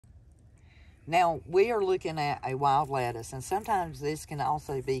Now, we are looking at a wild lettuce, and sometimes this can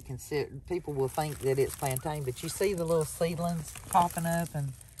also be considered, people will think that it's plantain, but you see the little seedlings popping up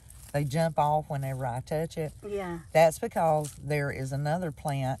and they jump off whenever I touch it? Yeah. That's because there is another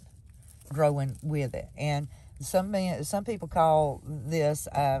plant growing with it. And some people call this,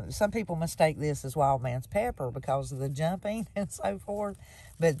 some people mistake this as wild man's pepper because of the jumping and so forth,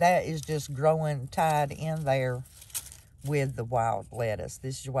 but that is just growing tied in there with the wild lettuce.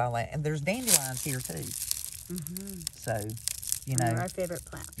 This is wild lettuce. And there's dandelions here too. So, you know. Our favorite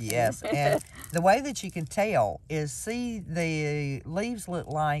plant. Yes. And the way that you can tell is, see, the leaves look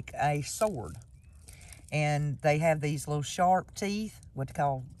like a sword. And they have these little sharp teeth, what they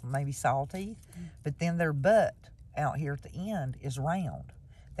call maybe saw teeth. But then their butt out here at the end is round.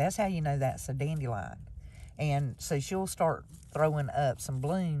 That's how you know that's a dandelion. And so she'll start throwing up some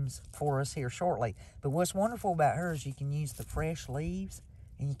blooms for us here shortly. But what's wonderful about her is you can use the fresh leaves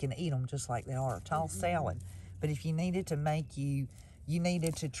and you can eat them just like they are, a tall salad. But if you needed to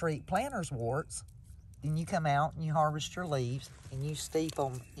needed to treat planter's warts, then you come out and you harvest your leaves and you steep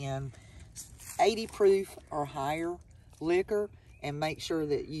them in 80 proof or higher liquor, and make sure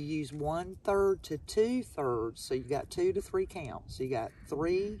that you use 1/3 to 2/3. So you got 2 to 3 counts. So you got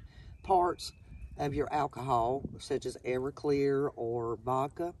 3 parts of your alcohol, such as Everclear or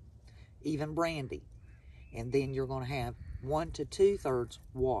vodka, even brandy. And then you're going to have 1 to 2/3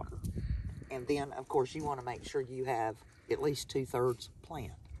 water. And then, of course, you want to make sure you have at least 2/3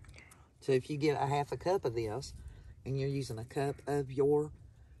 plant. So if you get a half a cup of this, and you're using a cup of your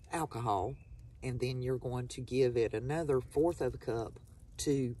alcohol, and then you're going to give it another 1/4 of a cup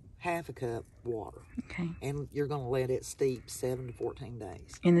to half a cup water. Okay. And you're going to let it steep 7 to 14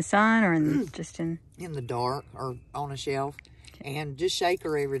 days. In the sun or just in? In the dark or on a shelf. Okay. And just shake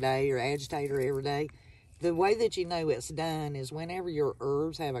her every day or agitate her every day. The way that you know it's done is whenever your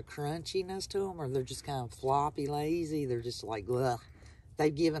herbs have a crunchiness to them, or they're just kind of floppy, lazy, they're just like, ugh.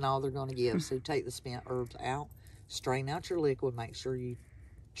 They've given all they're going to give. So take the spent herbs out, strain out your liquid, make sure you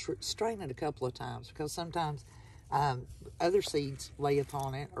strain it a couple of times, because sometimes other seeds lay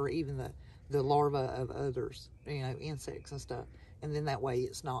upon it, or even the larvae of others, you know, insects and stuff. And then that way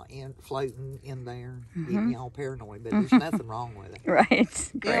it's not floating in there, getting you all paranoid, but there's nothing wrong with it.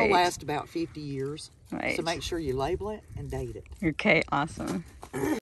 Right. Great. It'll last about 50 years. Right. So make sure you label it and date it. Okay, awesome.